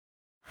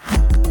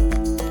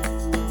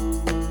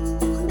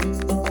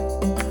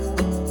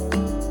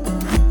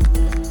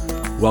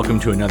Welcome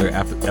to another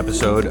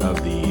episode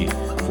of the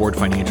Ford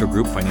Financial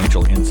Group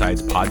Financial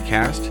Insights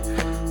podcast.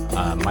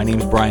 My name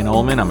is Brian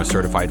Ullman. I'm a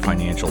certified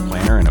financial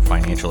planner and a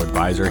financial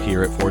advisor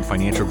here at Ford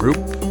Financial Group.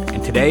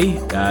 And today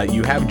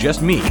you have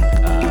just me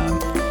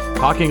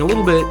talking a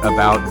little bit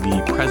about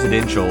the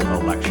presidential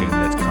election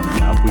that's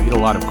coming up. We get a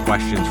lot of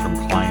questions from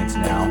clients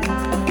now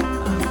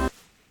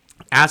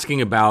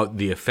asking about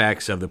the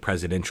effects of the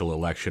presidential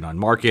election on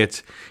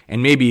markets,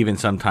 and maybe even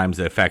sometimes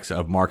the effects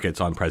of markets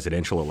on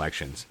presidential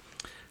elections.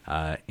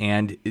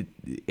 And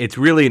it's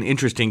really an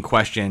interesting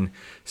question.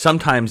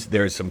 Sometimes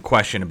there's some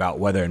question about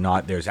whether or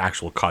not there's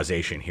actual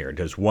causation here.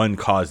 Does one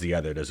cause the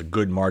other? Does a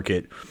good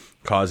market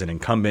cause an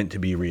incumbent to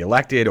be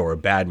reelected, or a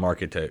bad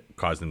market to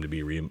cause them to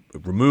be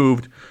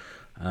removed?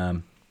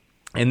 And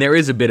there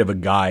is a bit of a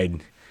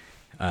guide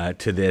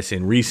to this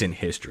in recent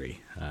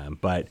history.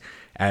 But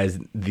as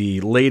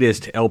the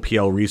latest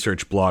LPL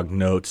research blog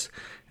notes,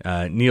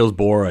 Niels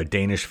Bohr, a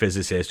Danish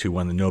physicist who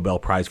won the Nobel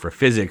Prize for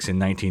Physics in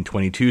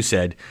 1922,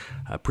 said,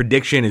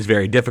 prediction is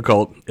very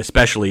difficult,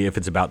 especially if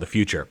it's about the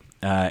future.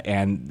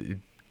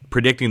 And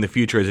predicting the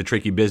future is a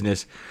tricky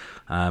business,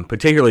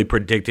 particularly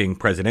predicting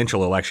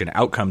presidential election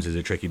outcomes is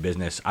a tricky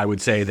business. I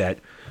would say that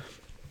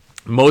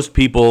most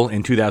people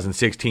in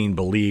 2016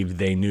 believed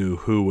they knew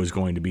who was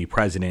going to be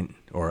president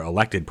or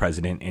elected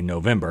president in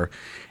November,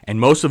 and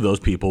most of those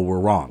people were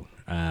wrong.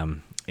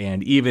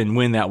 And even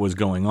when that was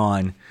going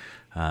on,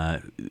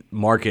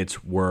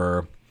 markets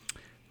were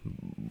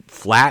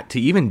flat to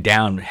even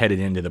down headed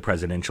into the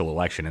presidential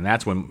election, and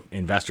that's when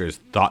investors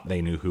thought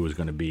they knew who was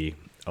going to be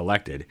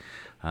elected.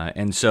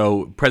 And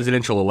so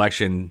presidential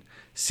election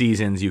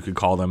seasons, you could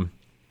call them,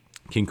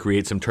 can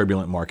create some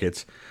turbulent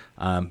markets.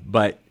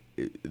 But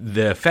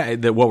the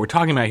fact that what we're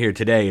talking about here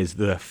today is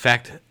the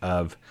effect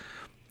of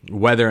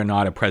whether or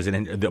not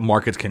the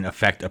markets can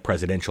affect a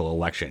presidential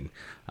election.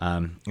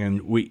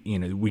 And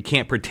we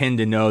can't pretend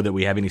to know that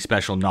we have any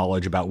special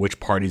knowledge about which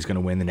party is going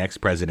to win the next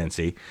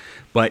presidency,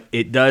 but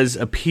it does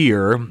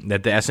appear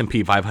that the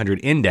S&P 500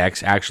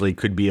 index actually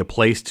could be a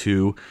place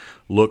to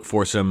look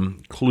for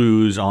some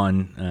clues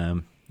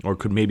on, or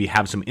could maybe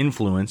have some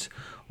influence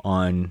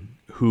on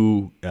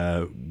who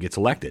gets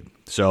elected.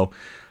 So,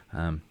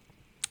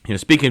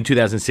 speaking of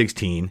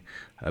 2016,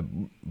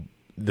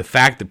 the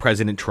fact that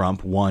President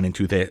Trump won in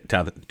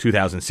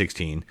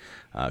 2016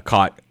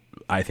 caught,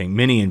 I think,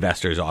 many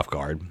investors off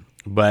guard.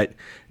 But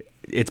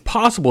it's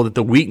possible that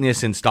the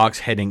weakness in stocks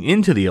heading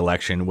into the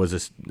election was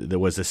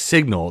a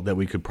signal that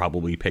we could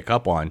probably pick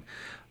up on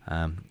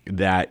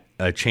that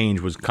a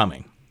change was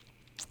coming.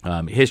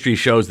 History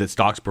shows that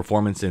stocks'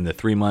 performance in the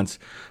 3 months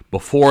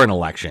before an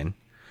election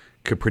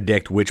could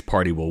predict which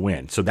party will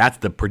win. So that's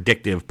the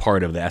predictive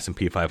part of the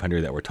S&P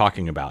 500 that we're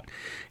talking about.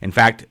 In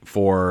fact,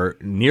 for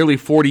nearly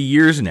 40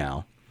 years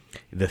now,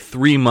 the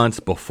 3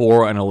 months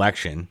before an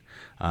election,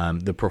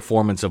 the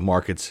performance of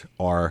markets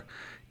are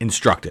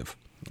instructive,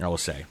 I will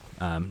say.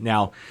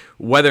 Now,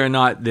 whether or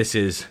not this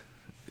is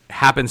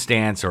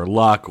happenstance or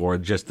luck or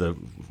just the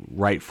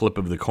right flip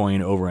of the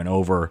coin over and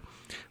over,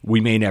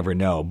 we may never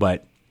know.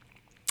 But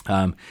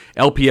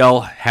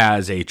LPL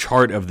has a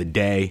chart of the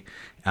day.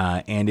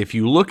 And if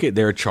you look at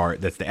their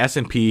chart, that's the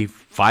S&P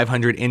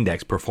 500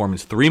 index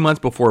performance 3 months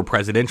before a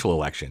presidential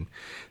election.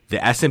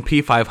 The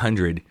S&P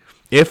 500,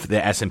 if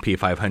the S&P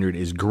 500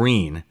 is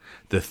green,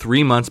 the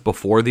 3 months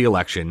before the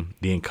election,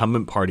 the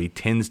incumbent party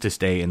tends to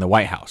stay in the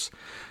White House.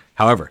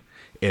 However,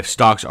 if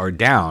stocks are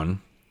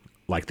down,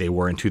 like they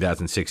were in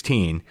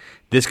 2016,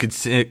 this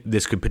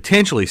could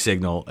potentially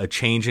signal a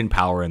change in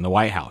power in the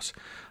White House.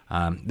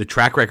 The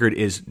track record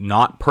is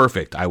not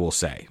perfect, I will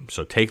say,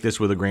 so take this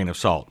with a grain of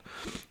salt.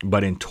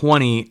 But in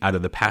 20 out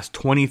of the past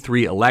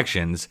 23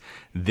 elections,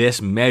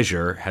 this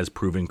measure has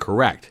proven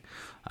correct.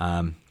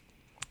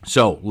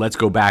 So let's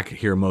go back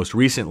here most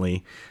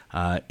recently.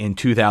 In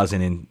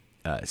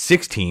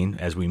 2016,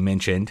 as we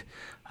mentioned,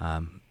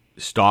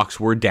 stocks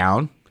were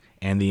down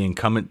and the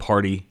incumbent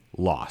party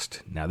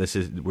lost. Now,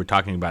 we're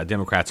talking about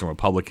Democrats and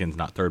Republicans,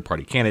 not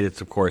third-party candidates,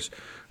 of course,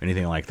 or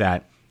anything like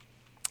that.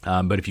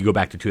 But if you go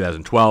back to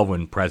 2012,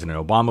 when President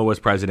Obama was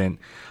president,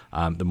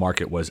 the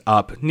market was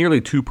up nearly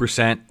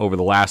 2% over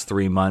the last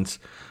 3 months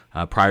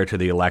prior to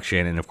the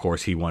election, and of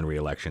course, he won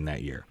re-election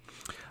that year.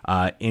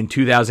 In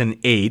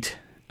 2008,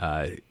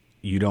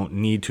 you don't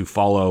need to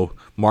follow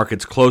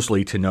markets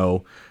closely to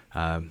know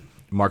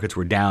markets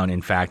were down.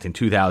 In fact, in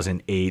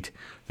 2008,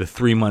 the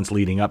 3 months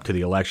leading up to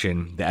the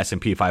election, the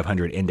S&P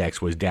 500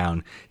 index was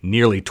down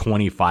nearly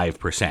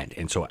 25%.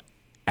 And so,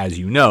 as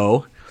you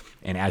know,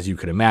 and as you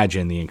could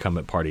imagine, the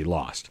incumbent party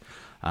lost.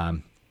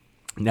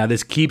 Now,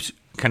 this keeps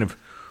kind of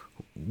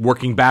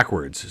working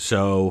backwards.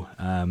 So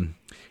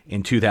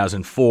in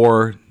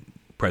 2004,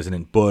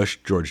 President Bush,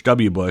 George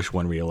W. Bush,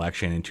 won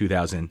re-election. In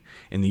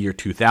the year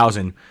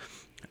 2000,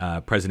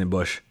 President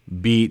Bush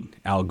beat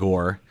Al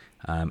Gore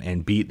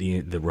and beat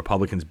the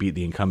Republicans beat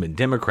the incumbent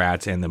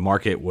Democrats, and the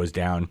market was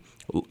down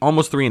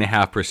almost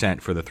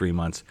 3.5% for the 3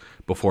 months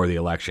before the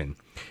election.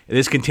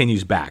 This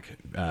continues back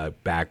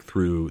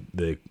through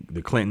the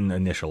Clinton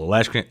initial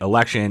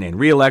election and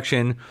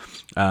re-election.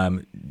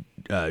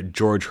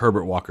 George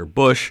Herbert Walker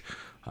Bush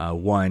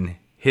won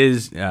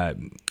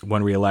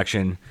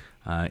re-election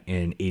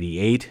in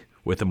 '88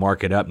 with the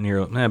market up near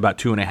about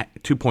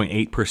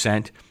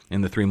 2.8%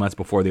 in the 3 months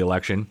before the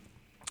election.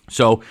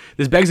 So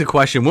this begs the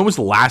question: when was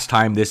the last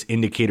time this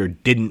indicator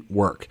didn't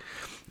work?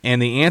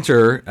 And the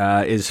answer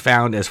is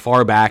found as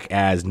far back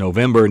as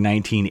November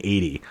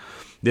 1980.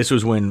 This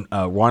was when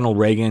Ronald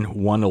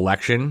Reagan won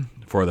election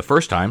for the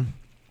first time.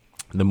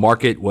 The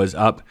market was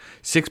up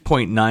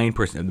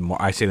 6.9%.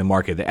 I say the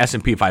market, the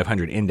S&P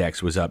 500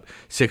 index was up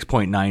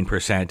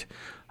 6.9%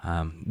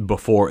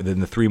 than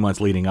the 3 months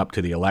leading up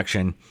to the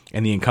election,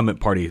 and the incumbent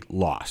party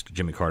lost.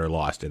 Jimmy Carter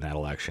lost in that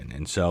election.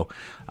 And so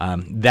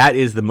that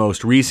is the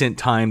most recent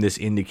time this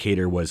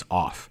indicator was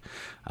off.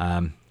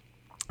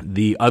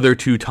 The other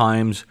two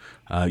times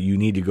you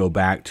need to go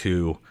back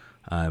to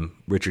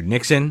Richard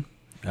Nixon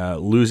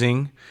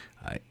losing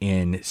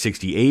in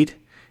 '68.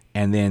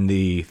 And then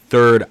the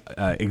third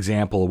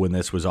example when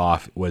this was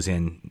off was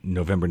in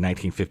November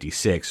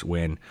 1956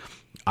 when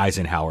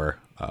Eisenhower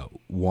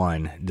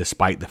won,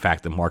 despite the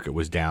fact the market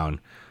was down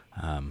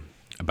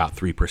about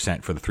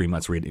 3% for the 3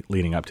 months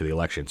leading up to the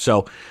election.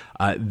 So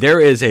there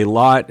is a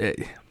lot,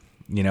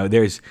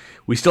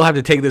 we still have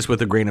to take this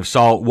with a grain of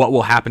salt. What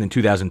will happen in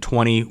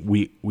 2020,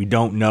 we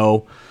don't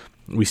know.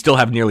 We still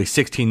have nearly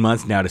 16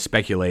 months now to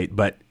speculate,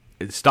 but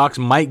stocks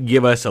might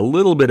give us a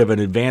little bit of an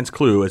advance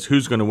clue as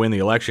who's going to win the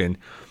election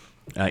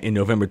in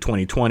November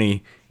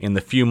 2020 in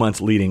the few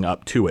months leading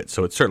up to it.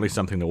 So it's certainly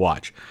something to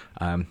watch.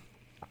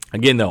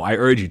 Again, though, I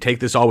urge you, take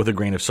this all with a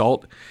grain of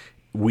salt.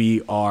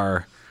 You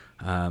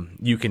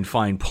can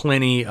find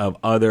plenty of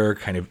other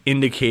kind of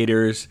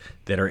indicators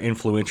that are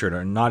influential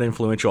or not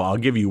influential. I'll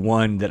give you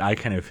one that I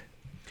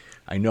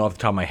know off the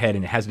top of my head,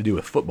 and it has to do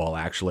with football,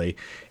 actually.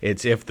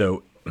 It's I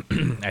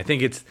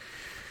think it's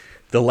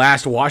the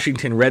last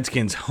Washington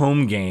Redskins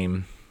home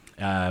game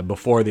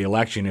before the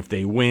election. If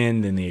they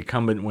win, then the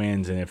incumbent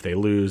wins, and if they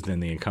lose,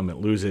 then the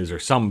incumbent loses, or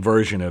some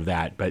version of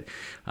that. But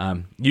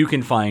you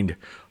can find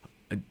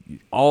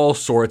all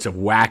sorts of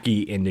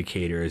wacky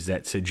indicators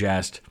that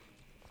suggest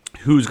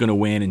who's going to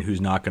win and who's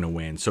not going to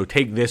win. So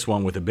take this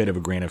one with a bit of a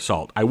grain of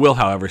salt. I will,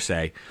 however,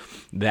 say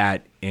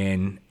that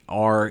in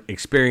our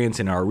experience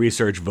and our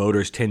research,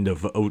 voters tend to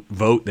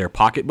vote their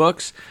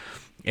pocketbooks.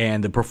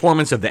 And the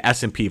performance of the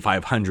S&P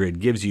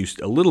 500 gives you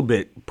a little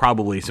bit,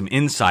 probably some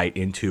insight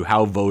into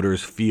how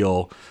voters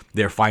feel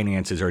their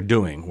finances are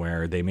doing,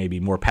 where they may be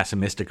more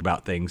pessimistic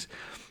about things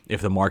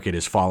if the market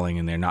is falling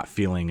and they're not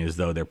feeling as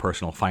though their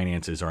personal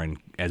finances are in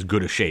as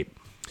good a shape.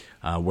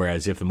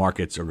 Whereas if the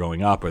markets are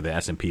going up, or the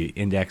S&P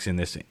index in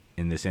this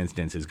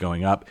instance is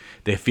going up,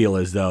 they feel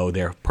as though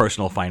their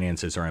personal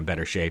finances are in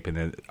better shape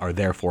and are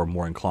therefore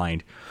more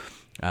inclined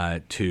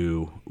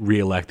to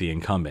reelect the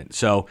incumbent.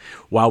 So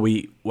while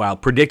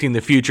predicting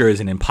the future is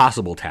an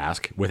impossible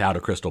task without a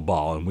crystal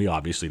ball, and we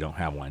obviously don't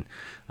have one,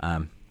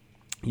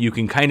 you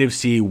can kind of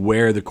see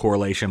where the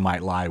correlation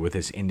might lie with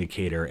this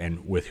indicator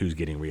and with who's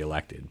getting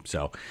reelected.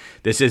 So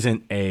this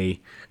isn't a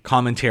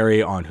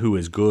commentary on who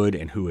is good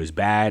and who is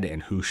bad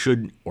and who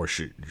should or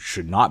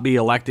should not be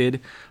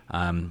elected.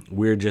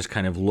 We're just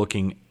kind of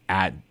looking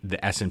at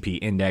the S&P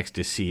index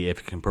to see if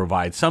it can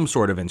provide some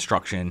sort of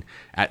instruction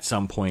at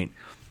some point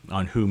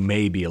on who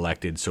may be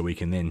elected, so we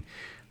can then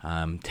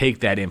take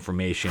that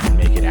information and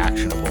make it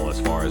actionable as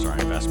far as our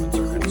investments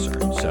are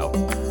concerned. So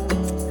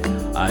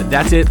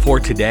that's it for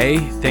today.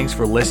 Thanks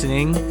for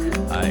listening.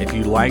 If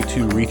you'd like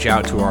to reach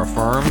out to our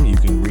firm, you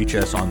can reach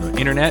us on the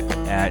internet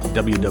at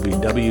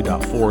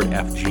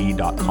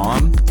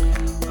www.fordfg.com.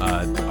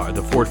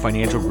 The Ford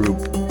Financial Group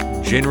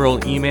general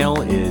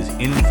email is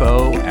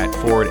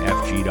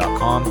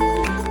info@fordfg.com.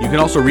 You can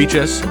also reach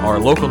us. Our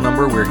local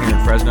number, we're here in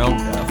Fresno,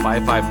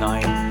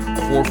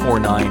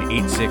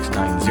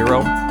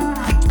 559-449-8690.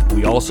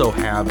 We also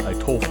have a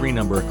toll-free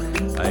number.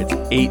 It's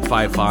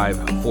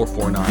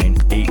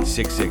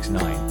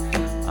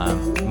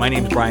 855-449-8669. My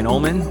name is Brian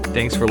Ullman.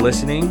 Thanks for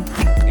listening.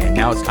 And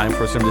now it's time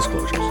for some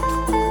disclosures.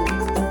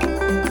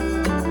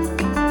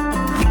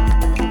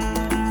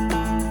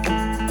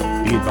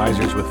 The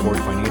advisors with Ford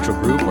Financial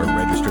Group are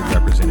registered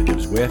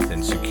representatives with,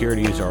 and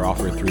securities are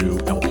offered through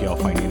LPL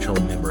Financial,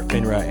 member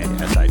FINRA, and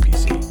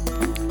SIPC.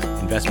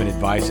 Investment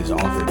advice is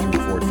offered through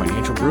Ford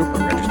Financial Group, a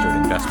registered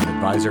investment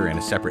advisor and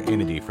a separate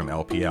entity from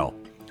LPL.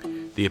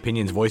 The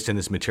opinions voiced in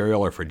this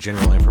material are for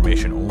general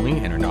information only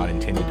and are not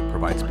intended to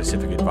provide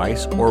specific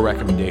advice or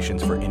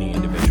recommendations for any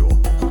individual.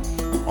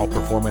 All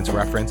performance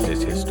referenced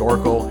is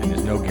historical and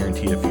is no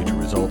guarantee of future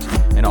results,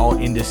 and all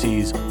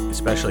indices,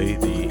 especially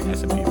the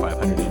S&P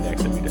 500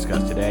 index that we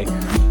discussed today,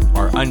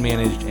 are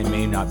unmanaged and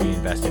may not be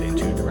invested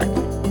into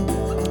directly.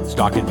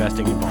 Stock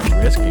investing involves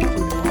risk,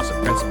 including loss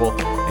of principal,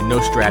 and no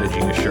strategy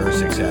assures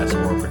success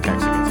or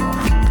protects against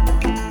loss.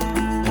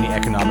 Any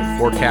economic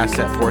forecasts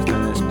set forth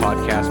in this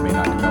podcast may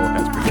not develop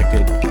as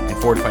predicted, and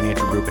Ford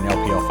Financial Group and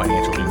LPL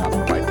Financial do not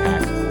provide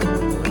tax or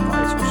legal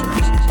advice or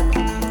services.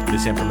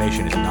 This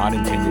information is not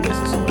intended as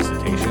a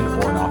solicitation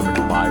or an offer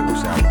to buy or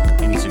sell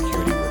any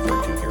security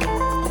referred to here.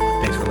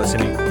 Thanks for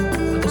listening.